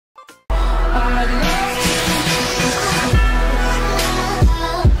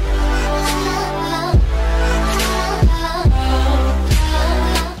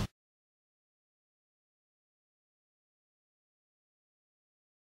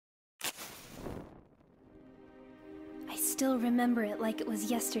I still remember it like it was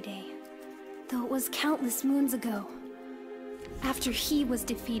yesterday, though it was countless moons ago. After he was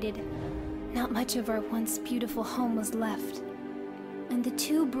defeated, not much of our once beautiful home was left. And the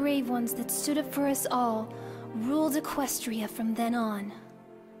two brave ones that stood up for us all ruled Equestria from then on.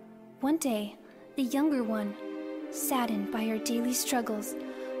 One day, the younger one, saddened by our daily struggles,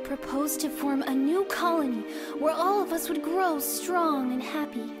 proposed to form a new colony where all of us would grow strong and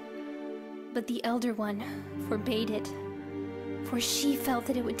happy. But the elder one forbade it, for she felt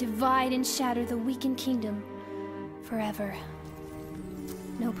that it would divide and shatter the weakened kingdom forever.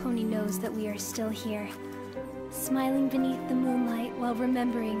 No pony knows that we are still here, smiling beneath the moonlight while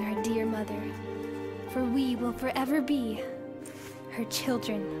remembering our dear mother, for we will forever be her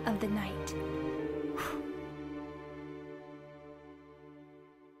children of the night.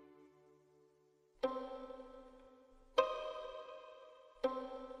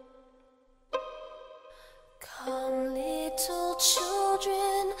 Come, little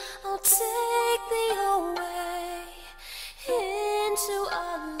children, I'll take thee away into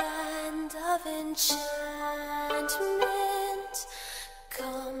a land of enchantment.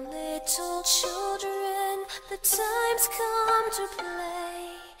 Come, little children, the time's come to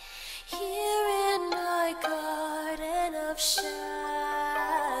play here in my garden of shadows.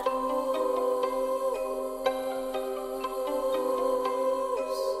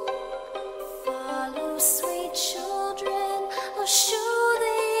 Follow, sweet children, I'll show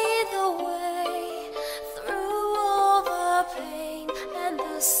thee the way through all the pain and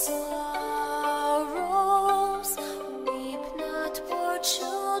the sorrows. Weep not, poor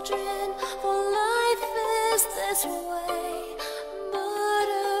children, for life is this way,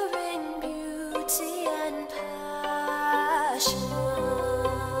 murdering beauty and passion.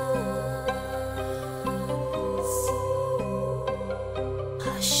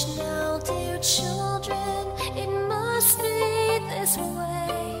 Hush now, dear children, it must be this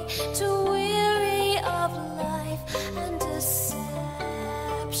way, to weary of life and deceptions.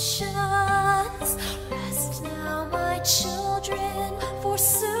 Rest now, my children, for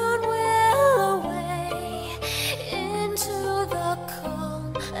soon we'll away into the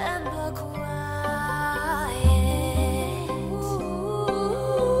calm and the quiet.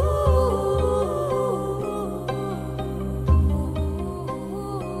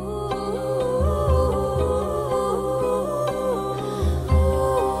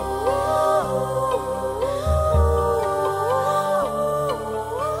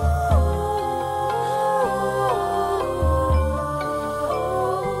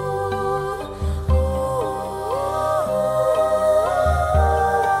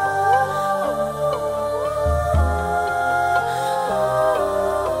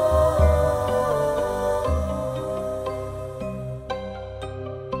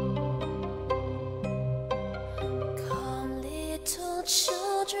 Come, little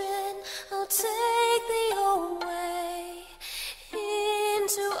children, I'll take thee away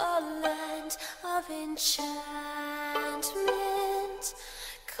into a land of enchantment.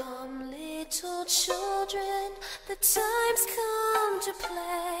 Come, little children, the time's come to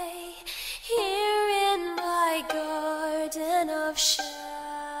play here in my garden of shadows.